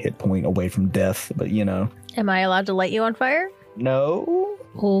one hit point away from death, but Am I allowed to light you on fire? No.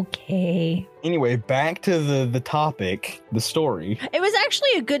 Okay. Anyway, back to the topic, the story. It was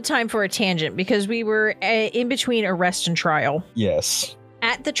actually a good time for a tangent because we were in between arrest and trial. Yes.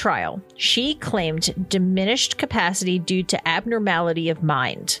 At the trial, she claimed diminished capacity due to abnormality of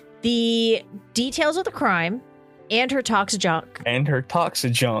mind. The details of the crime and her toxijunk. And her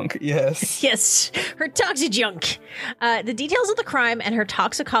toxijunk, yes. Yes, her toxijunk. The details of the crime and her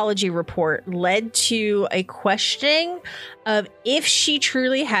toxicology report led to a questioning of if she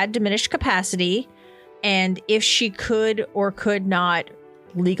truly had diminished capacity and if she could or could not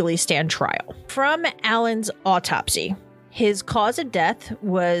legally stand trial. From Alan's autopsy, his cause of death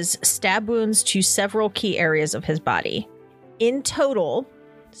was stab wounds to several key areas of his body. In total...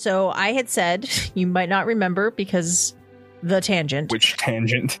 So I had said, you might not remember because the tangent. Which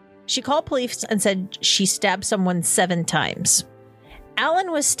tangent? She called police and said she stabbed someone 7 times. Alan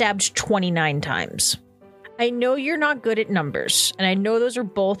was stabbed 29 times. I know you're not good at numbers, and I know those are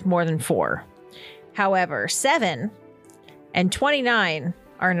both more than 4. However, 7 and 29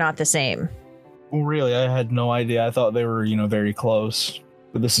 are not the same. Oh, really? I had no idea. I thought they were, very close.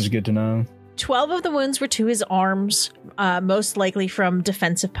 But this is good to know. 12 of the wounds were to his arms, most likely from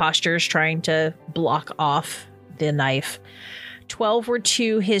defensive postures trying to block off the knife. 12 were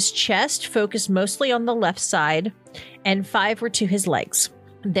to his chest, focused mostly on the left side, and 5 were to his legs.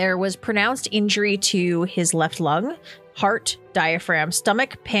 There was pronounced injury to his left lung, heart, diaphragm,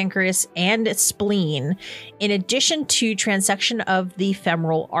 stomach, pancreas, and spleen, in addition to transection of the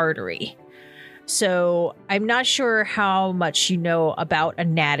femoral artery. So I'm not sure how much you know about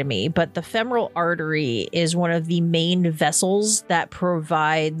anatomy, but the femoral artery is one of the main vessels that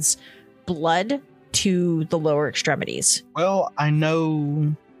provides blood to the lower extremities. Well, I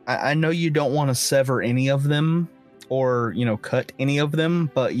know you don't want to sever any of them or, cut any of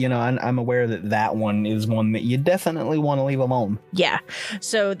them, but, I'm aware that one is one that you definitely want to leave alone. Yeah.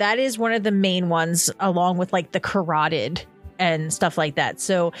 So that is one of the main ones, along with like the carotid and stuff like that.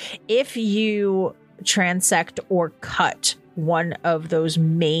 So if you transect or cut one of those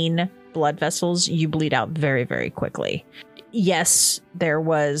main blood vessels, you bleed out very, very quickly. Yes, there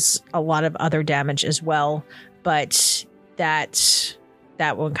was a lot of other damage as well, but that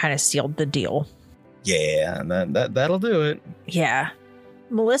one kind of sealed the deal. Yeah, that'll do it. Yeah.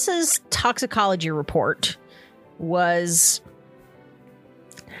 Melissa's toxicology report was...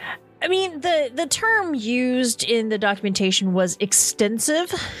 I mean, the term used in the documentation was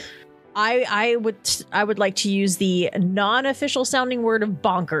extensive. I would like to use the non-official sounding word of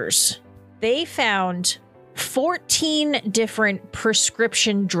bonkers. They found 14 different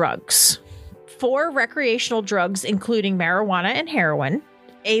prescription drugs, 4 recreational drugs, including marijuana and heroin,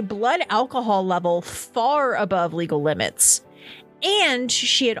 a blood alcohol level far above legal limits, and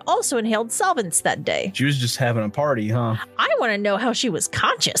she had also inhaled solvents that day. She was just having a party, huh? I want to know how she was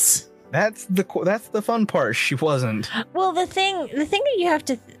conscious. That's the fun part. She wasn't. Well, the thing that you have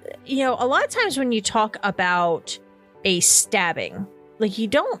to, a lot of times when you talk about a stabbing, like you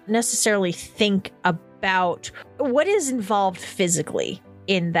don't necessarily think about what is involved physically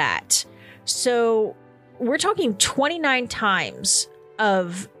in that. So we're talking 29 times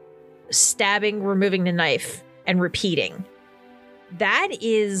of stabbing, removing the knife, and repeating. That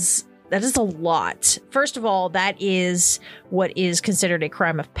is a lot. First of all, that is what is considered a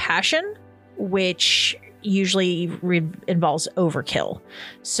crime of passion, which usually involves overkill.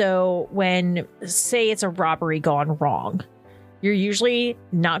 So when, say it's a robbery gone wrong, you're usually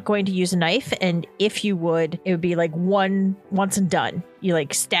not going to use a knife. And if you would, it would be like once and done. You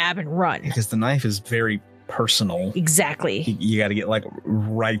like stab and run. Because the knife is very personal. Exactly. You got to get like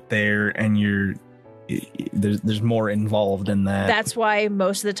right there, and there's more involved in that. That's why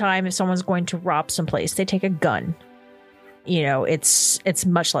most of the time, if someone's going to rob someplace, they take a gun. It's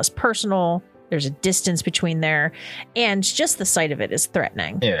much less personal. There's a distance between there, and just the sight of it is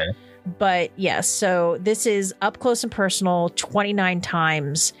threatening. Yeah. But yes, so this is up close and personal 29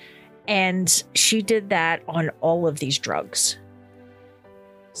 times, and she did that on all of these drugs.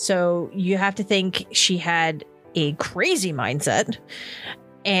 So you have to think she had a crazy mindset.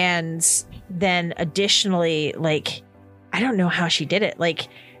 And then additionally, like, I don't know how she did it. Like,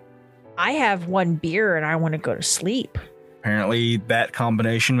 I have one beer and I want to go to sleep. Apparently that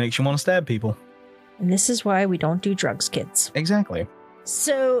combination makes you want to stab people. And this is why we don't do drugs, kids. Exactly.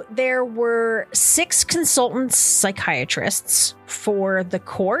 So there were 6 consultant psychiatrists for the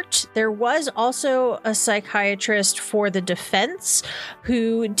court. There was also a psychiatrist for the defense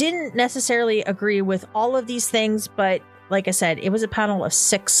who didn't necessarily agree with all of these things, but like I said, it was a panel of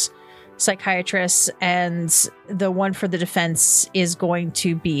 6 psychiatrists, and the one for the defense is going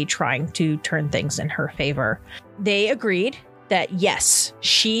to be trying to turn things in her favor. They agreed that yes,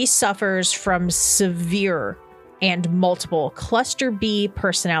 she suffers from severe and multiple cluster B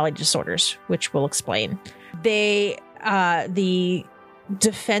personality disorders, which we'll explain. The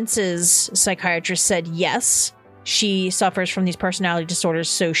defense's psychiatrist said yes, she suffers from these personality disorders,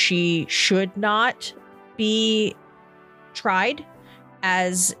 so she should not be tried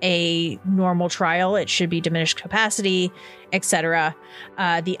as a normal trial. It should be diminished capacity, etc.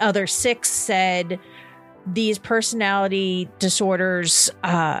 The other 6 said these personality disorders,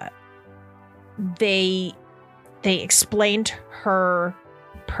 they explained her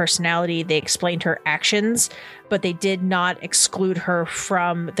personality, they explained her actions, but they did not exclude her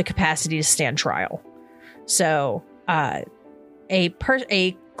from the capacity to stand trial. So a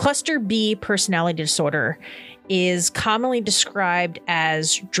cluster B personality disorder is commonly described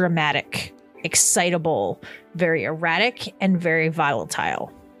as dramatic, excitable, very erratic, and very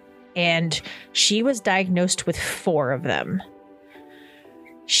volatile. And she was diagnosed with 4 of them.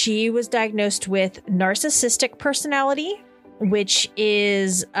 She was diagnosed with narcissistic personality, which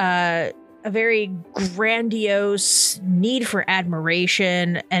is a very grandiose need for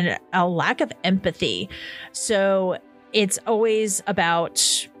admiration and a lack of empathy. So it's always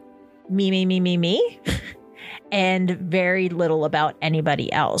about me, and very little about anybody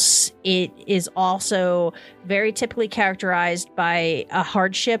else. It is also very typically characterized by a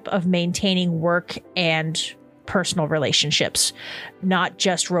hardship of maintaining work and personal relationships, not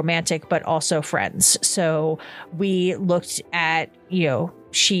just romantic, but also friends. So we looked at,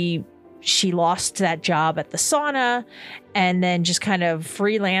 she lost that job at the sauna and then just kind of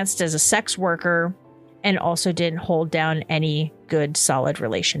freelanced as a sex worker and also didn't hold down any good, solid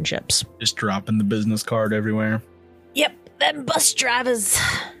relationships. Just dropping the business card everywhere. Yep, them bus drivers.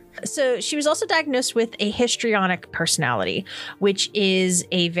 So she was also diagnosed with a histrionic personality, which is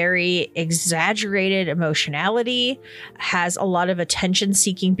a very exaggerated emotionality, has a lot of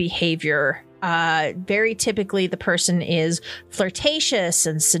attention-seeking behavior. Very typically, the person is flirtatious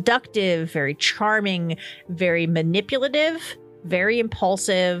and seductive, very charming, very manipulative, very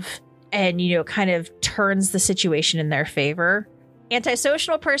impulsive, and, kind of turns the situation in their favor.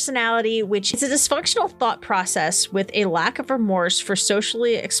 Antisocial personality, which is a dysfunctional thought process with a lack of remorse for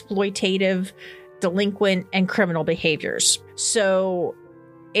socially exploitative, delinquent, and criminal behaviors. So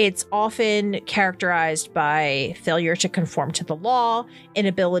it's often characterized by failure to conform to the law,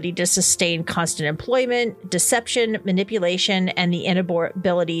 inability to sustain constant employment, deception, manipulation, and the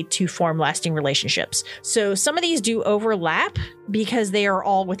inability to form lasting relationships. So some of these do overlap because they are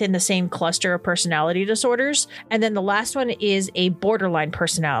all within the same cluster of personality disorders. And then the last one is a borderline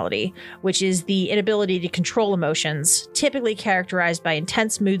personality, which is the inability to control emotions, typically characterized by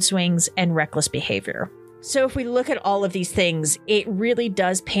intense mood swings and reckless behavior. So if we look at all of these things, it really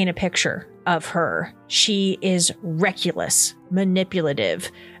does paint a picture of her. She is reckless,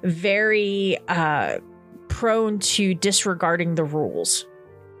 manipulative, very prone to disregarding the rules,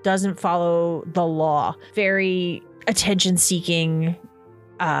 doesn't follow the law, very attention-seeking,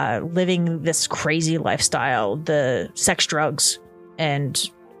 living this crazy lifestyle, the sex, drugs,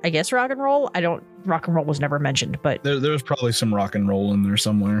 and I guess rock and roll. Rock and roll was never mentioned, but There's probably some rock and roll in there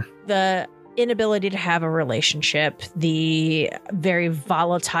somewhere. The inability to have a relationship, the very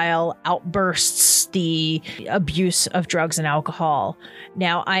volatile outbursts, the abuse of drugs and alcohol.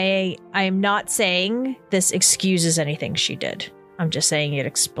 Now, I am not saying this excuses anything she did. I'm just saying it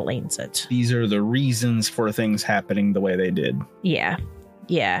explains it. These are the reasons for things happening the way they did. Yeah.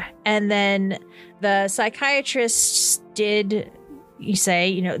 And then the psychiatrists did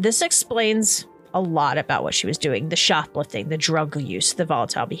say, this explains a lot about what she was doing, the shoplifting, the drug use, the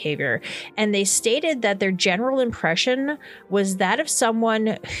volatile behavior. And they stated that their general impression was that of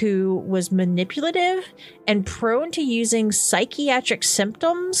someone who was manipulative and prone to using psychiatric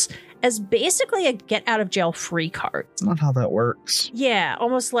symptoms as basically a get out of jail free card. It's not how that works. Yeah,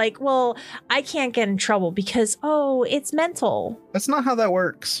 almost like, well, I can't get in trouble because, it's mental. That's not how that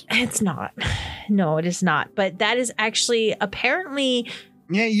works. It's not. No, it is not. But that is actually apparently...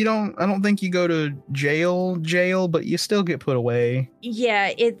 Yeah, I don't think you go to jail, but you still get put away.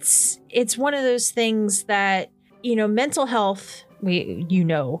 Yeah, it's one of those things that, mental health,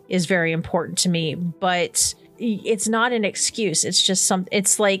 is very important to me, but it's not an excuse. It's just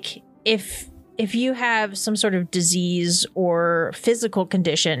it's like if you have some sort of disease or physical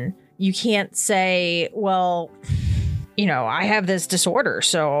condition, you can't say, well, I have this disorder,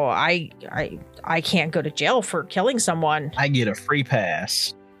 so I can't go to jail for killing someone. I get a free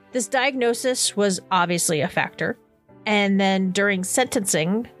pass. This diagnosis was obviously a factor. And then during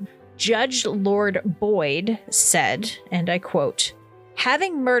sentencing, Judge Lord Boyd said, and I quote,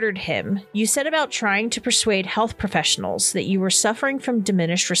 "Having murdered him, you set about trying to persuade health professionals that you were suffering from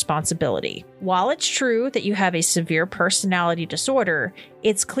diminished responsibility. While it's true that you have a severe personality disorder,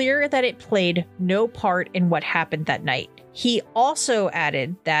 it's clear that it played no part in what happened that night." He also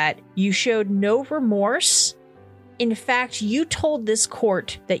added that you showed no remorse. In fact, you told this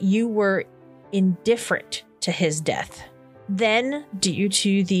court that you were indifferent to his death. Then, due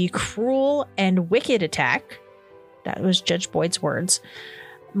to the cruel and wicked attack, that was Judge Boyd's words,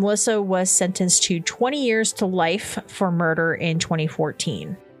 Melissa was sentenced to 20 years to life for murder in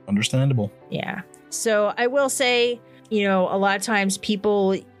 2014. Understandable. Yeah. So I will say, a lot of times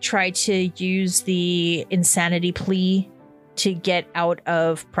people try to use the insanity plea to get out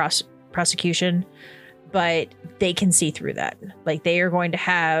of prosecution, but they can see through that. Like, they are going to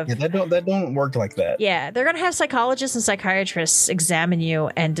have... Yeah, that don't work like that. Yeah, they're going to have psychologists and psychiatrists examine you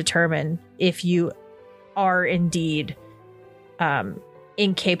and determine if you are indeed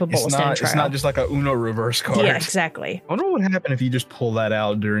incapable of standing trial. It's not just like a Uno reverse card. Yeah, exactly. I wonder what would happen if you just pull that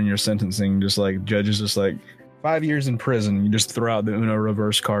out during your sentencing. Just like judges, just like, 5 years in prison. You just throw out the Uno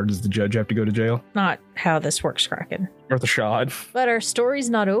reverse card. Does the judge have to go to jail? Not how this works, Kraken. Or the shot. But our story's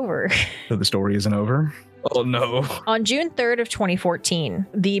not over. So the story isn't over? Oh, no. On June 3rd of 2014,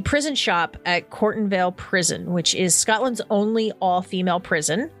 the prison shop at Cortonvale Prison, which is Scotland's only all-female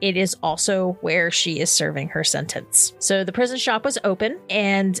prison, it is also where she is serving her sentence. So the prison shop was open,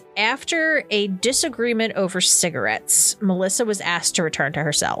 and after a disagreement over cigarettes, Melissa was asked to return to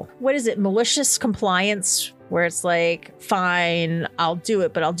her cell. What is it? Malicious compliance? Where it's like, fine, I'll do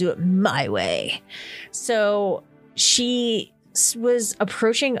it, but I'll do it my way. So she was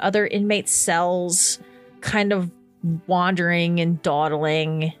approaching other inmates' cells, kind of wandering and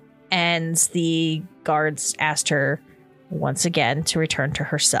dawdling, and the guards asked her once again to return to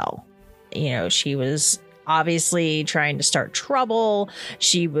her cell. You know, she was obviously trying to start trouble.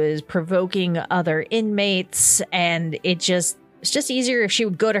 She was provoking other inmates, and it's just easier if she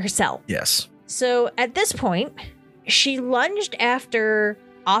would go to her cell. Yes. So at this point, she lunged after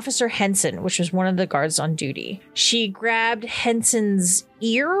Officer Henson, which was one of the guards on duty. She grabbed Henson's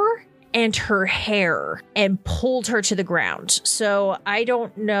ear and her hair and pulled her to the ground. So I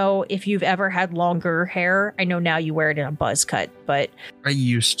don't know if you've ever had longer hair. I know now you wear it in a buzz cut, but I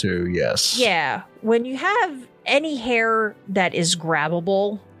used to, yes. yeah, when you have any hair that is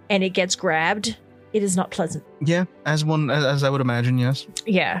grabbable and it gets grabbed, it is not pleasant. Yeah, as I would imagine, yes.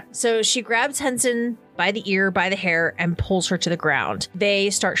 Yeah. So she grabs Henson by the ear, by the hair, and pulls her to the ground. They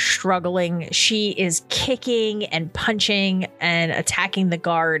start struggling. She is kicking and punching and attacking the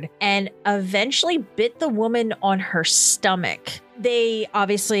guard, and eventually bit the woman on her stomach.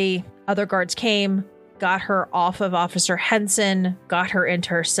 Other guards came, got her off of Officer Henson, got her into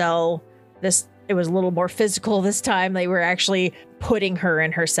her cell. It was a little more physical this time. They were actually putting her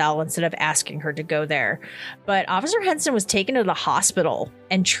in her cell instead of asking her to go there. But Officer Henson was taken to the hospital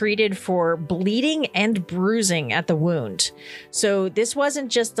and treated for bleeding and bruising at the wound. So this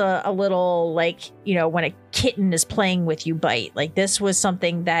wasn't just a little, like, you know, when a kitten is playing with you bite. Like, this was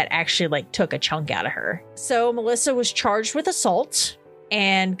something that actually, like, took a chunk out of her. So Melissa was charged with assault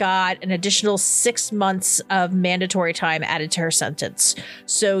and got an additional 6 months of mandatory time added to her sentence.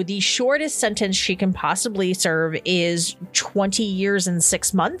 So the shortest sentence she can possibly serve is 20 years and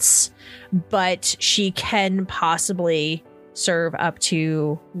 6 months, but she can possibly serve up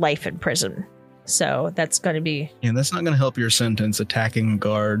to life in prison. So that's going to be... Yeah, that's not going to help your sentence, attacking a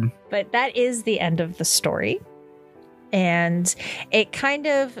guard. But that is the end of the story. And it kind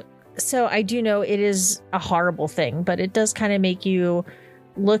of... So I do know it is a horrible thing, but it does kind of make you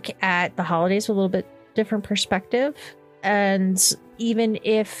look at the holidays with a little bit different perspective. And even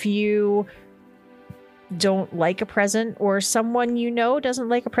if you don't like a present, or someone you know doesn't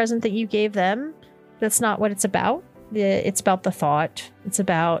like a present that you gave them, that's not what it's about. It's about the thought. It's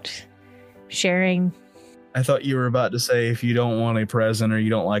about sharing. I thought you were about to say, if you don't want a present or you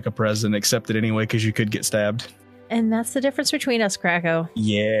don't like a present, accept it anyway, because you could get stabbed. And that's the difference between us, Krakow.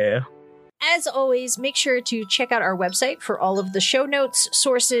 Yeah. As always, make sure to check out our website for all of the show notes,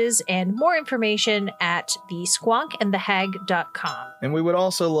 sources, and more information at thesquonkandthehag.com. And we would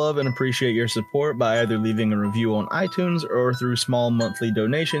also love and appreciate your support by either leaving a review on iTunes or through small monthly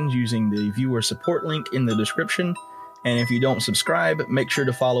donations using the viewer support link in the description. And if you don't subscribe, make sure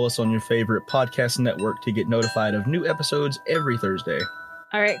to follow us on your favorite podcast network to get notified of new episodes every Thursday.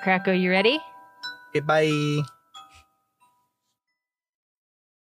 All right, Krakow, you ready? Okay, bye.